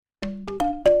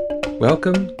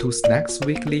Welcome to Snacks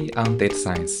Weekly on Data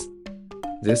Science.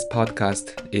 This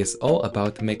podcast is all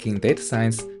about making data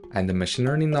science and machine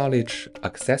learning knowledge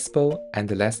accessible and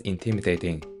less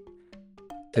intimidating.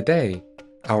 Today,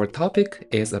 our topic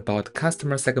is about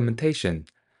customer segmentation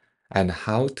and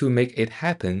how to make it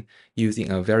happen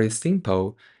using a very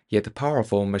simple yet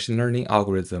powerful machine learning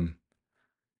algorithm.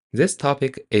 This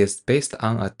topic is based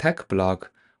on a tech blog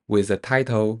with the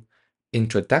title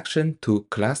Introduction to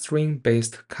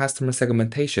Clustering-Based Customer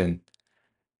Segmentation,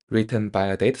 written by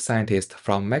a data scientist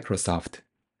from Microsoft.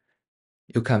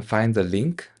 You can find the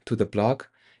link to the blog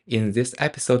in this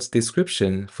episode's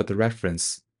description for the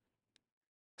reference.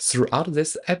 Throughout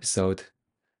this episode,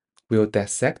 we'll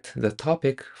dissect the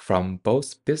topic from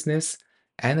both business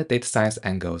and data science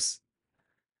angles.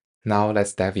 Now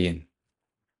let's dive in.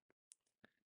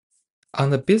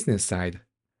 On the business side,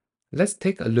 let's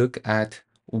take a look at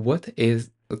what is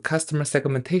customer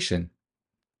segmentation.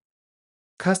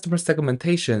 Customer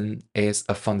segmentation is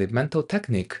a fundamental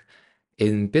technique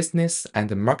in business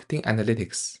and marketing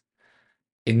analytics,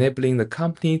 enabling the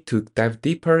company to dive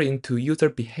deeper into user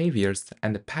behaviors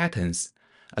and patterns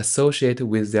associated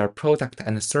with their product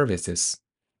and services.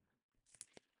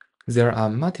 There are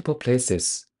multiple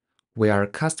places where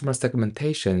customer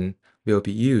segmentation will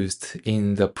be used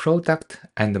in the product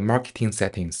and marketing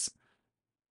settings.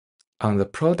 On the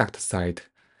product side,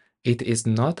 it is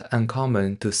not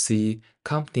uncommon to see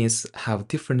companies have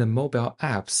different mobile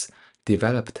apps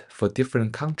developed for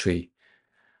different countries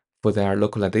for their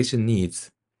localization needs.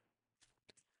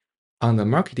 On the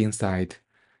marketing side,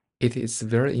 it is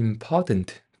very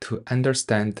important to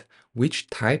understand which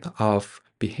type of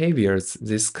behaviors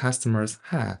these customers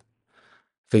have.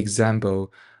 For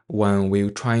example, when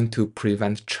we're trying to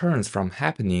prevent churns from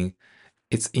happening,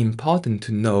 it's important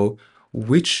to know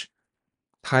which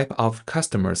type of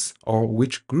customers or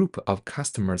which group of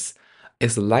customers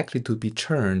is likely to be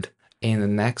churned in the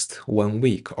next 1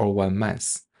 week or 1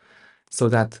 month, so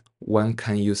that one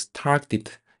can use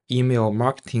targeted email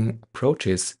marketing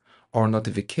approaches or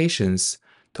notifications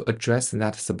to address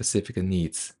that specific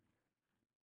needs.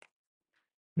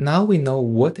 Now we know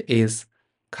what is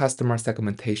customer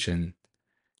segmentation.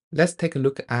 Let's take a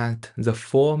look at the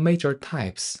 4 major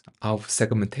types of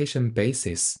segmentation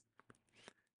bases.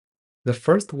 The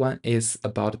first one is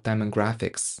about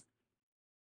demographics.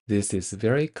 This is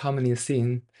very commonly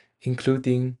seen,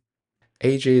 including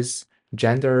ages,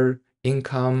 gender,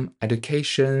 income,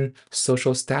 education,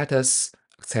 social status,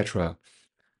 etc.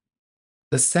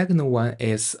 The second one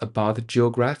is about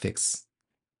geographics.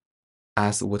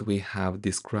 As what we have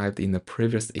described in the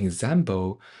previous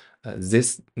example,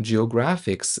 this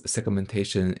geographics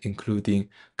segmentation including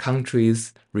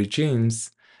countries, regimes,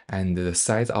 and the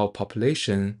size of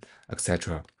population,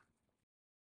 etc.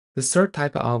 The third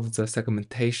type of the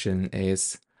segmentation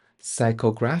is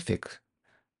psychographic.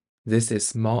 This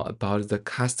is more about the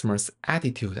customer's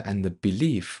attitude and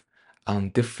belief on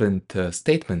different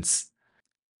statements.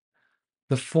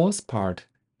 The fourth part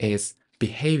is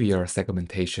behavior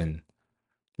segmentation,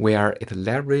 where it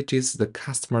leverages the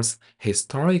customer's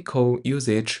historical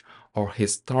usage or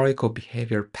historical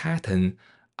behavior pattern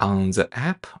on the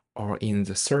app or in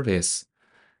the service,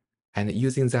 and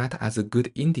using that as a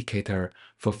good indicator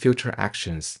for future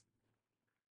actions.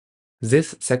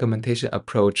 This segmentation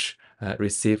approach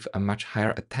receives a much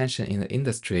higher attention in the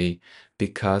industry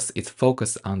because it's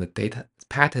focused on the data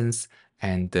patterns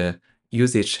and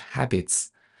usage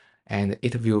habits, and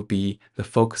it will be the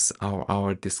focus of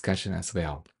our discussion as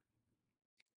well.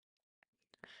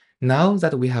 Now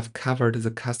that we have covered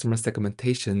the customer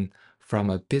segmentation from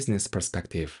a business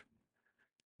perspective,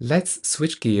 let's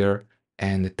switch gear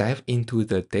and dive into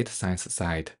the data science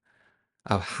side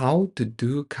of how to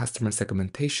do customer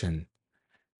segmentation,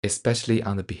 especially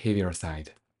on the behavior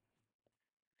side.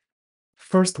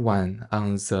 First one,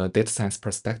 on the data science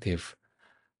perspective,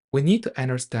 we need to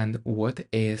understand what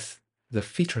is the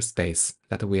feature space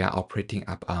that we are operating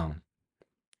up on.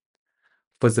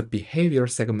 For the behavior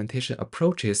segmentation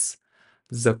approaches,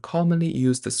 the commonly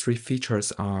used 3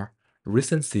 features are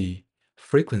recency,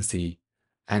 frequency,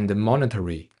 and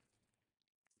monetary.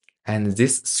 And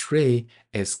this 3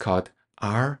 is called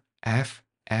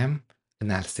RFM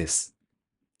analysis.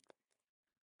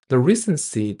 The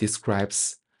recency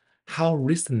describes how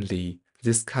recently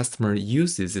this customer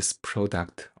uses this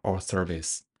product or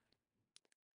service.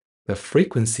 The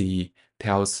frequency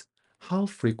tells how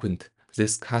frequent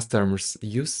these customers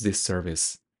use this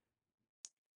service.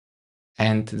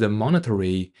 And the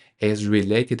monetary is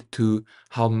related to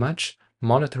how much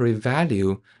monetary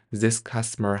value this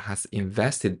customer has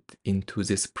invested into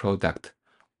this product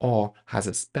or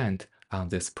has spent on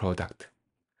this product.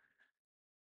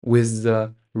 With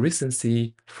the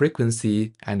recency,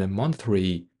 frequency, and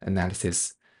monetary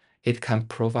analysis, it can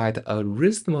provide a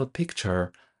reasonable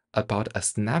picture about a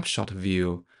snapshot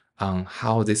view on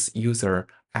how this user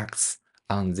acts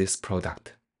on this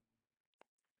product.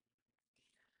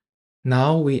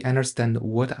 Now we understand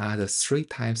what are the three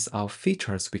types of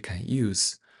features we can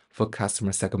use for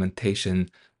customer segmentation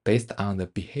based on the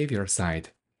behavior side.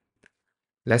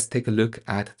 Let's take a look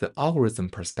at the algorithm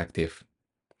perspective.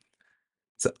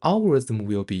 The algorithm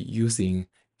we'll be using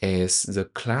is the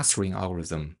clustering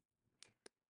algorithm.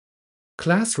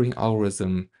 Clustering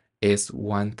algorithm is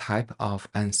one type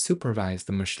of unsupervised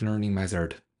machine learning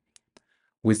method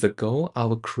with the goal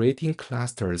of creating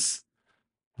clusters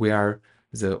where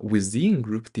the within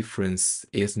group difference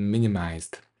is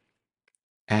minimized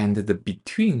and the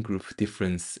between group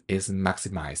difference is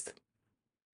maximized.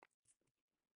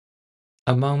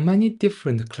 Among many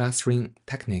different clustering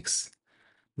techniques,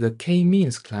 the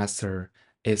k-means cluster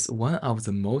is one of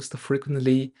the most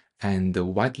frequently and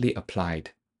widely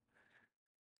applied.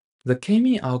 The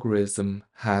k-mean algorithm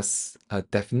has a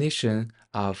definition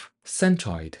of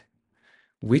centroid,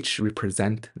 which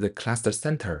represent the cluster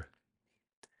center,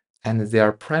 and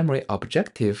their primary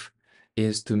objective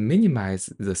is to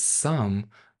minimize the sum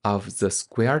of the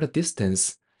squared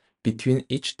distance between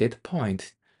each data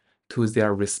point to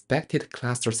their respective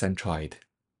cluster centroid.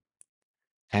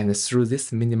 And through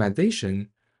this minimization,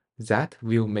 that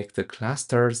will make the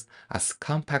clusters as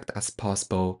compact as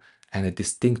possible and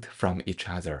distinct from each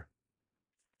other.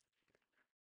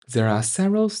 There are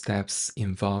several steps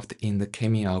involved in the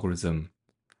k-mean algorithm.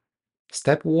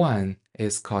 Step 1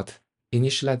 is called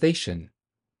initialization.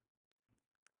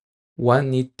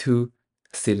 One needs to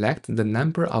select the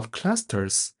number of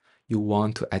clusters you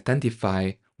want to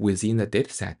identify within the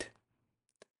dataset.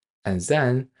 And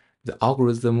then the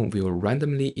algorithm will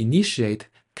randomly initiate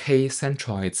k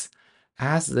centroids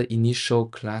as the initial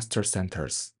cluster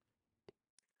centers.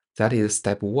 That is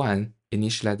step 1,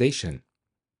 initialization.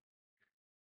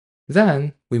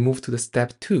 Then we move to the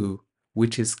step 2,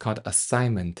 which is called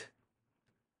assignment.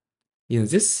 In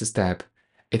this step,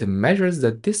 it measures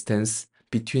the distance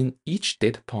between each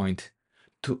data point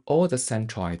to all the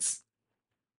centroids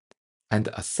and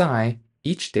assign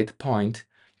each data point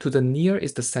to the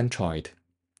nearest centroid,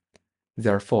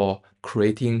 therefore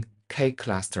creating k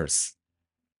clusters.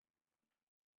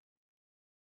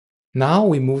 Now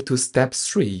we move to step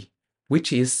 3,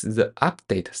 which is the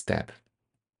update step.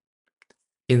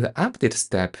 In the update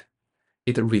step,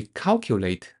 it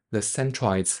recalculates the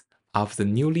centroids of the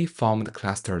newly formed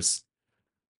clusters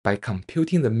by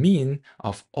computing the mean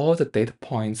of all the data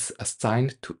points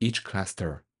assigned to each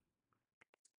cluster.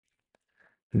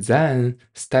 Then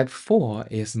step 4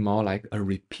 is more like a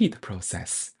repeat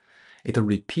process. It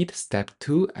repeats step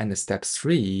 2 and step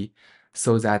 3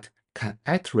 so that can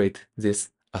iterate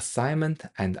this assignment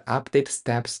and update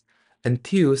steps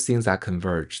until things are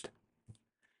converged.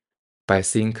 By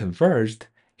saying converged,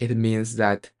 it means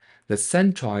that the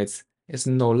centroids is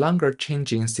no longer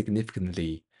changing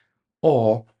significantly,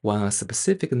 or when a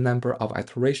specific number of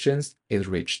iterations is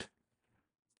reached.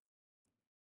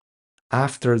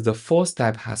 After the full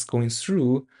step has gone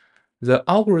through, the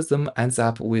algorithm ends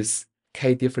up with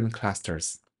k different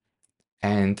clusters,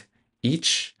 and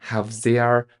each have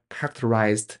their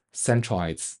characterized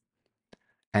centroids,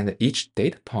 and each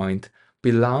data point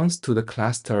belongs to the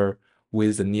cluster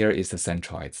with the nearest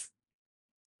centroids.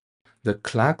 The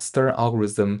cluster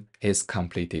algorithm is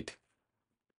completed.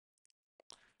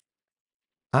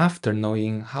 After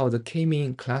knowing how the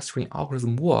k-mean clustering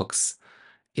algorithm works,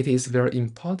 it is very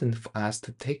important for us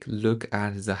to take a look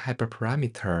at the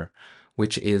hyperparameter,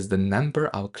 which is the number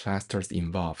of clusters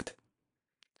involved.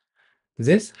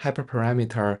 This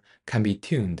hyperparameter can be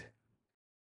tuned,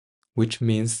 which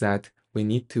means that we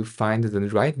need to find the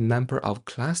right number of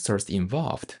clusters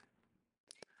involved.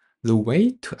 The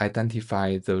way to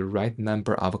identify the right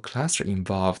number of clusters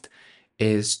involved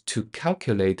is to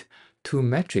calculate two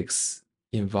metrics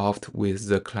involved with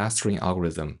the clustering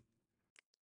algorithm.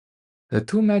 The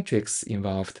two metrics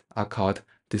involved are called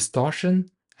distortion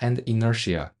and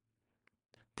inertia.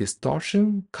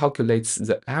 Distortion calculates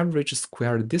the average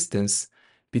squared distance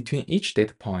between each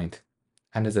data point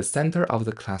and the center of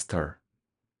the cluster.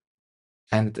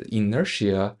 And the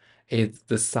inertia is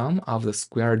the sum of the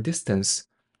square distance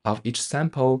of each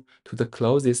sample to the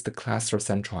closest cluster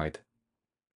centroid.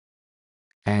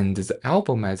 And the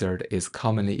elbow method is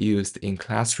commonly used in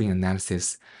clustering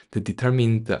analysis to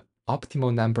determine the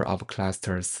optimal number of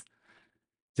clusters.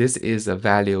 This is a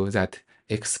value that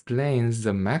explains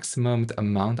the maximum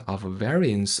amount of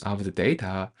variance of the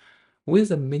data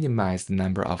with a minimized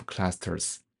number of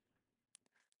clusters.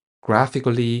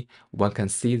 Graphically, one can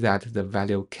see that the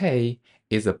value k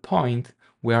is a point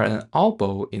where an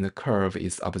elbow in the curve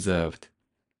is observed.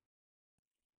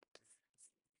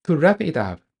 To wrap it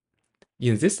up,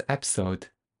 in this episode,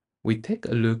 we take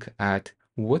a look at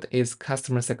what is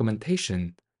customer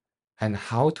segmentation and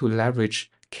how to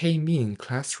leverage k-mean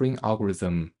clustering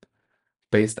algorithm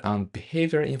based on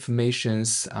behavior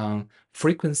informations on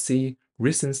frequency,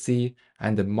 recency,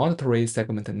 and monetary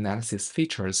segment analysis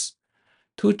features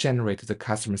to generate the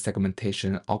customer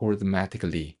segmentation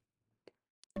algorithmatically.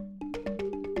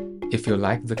 If you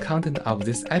like the content of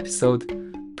this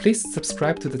episode, please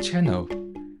subscribe to the channel,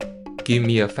 give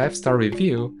me a 5-star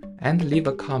review, and leave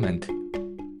a comment.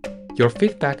 Your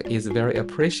feedback is very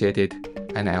appreciated,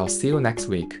 and I'll see you next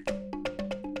week.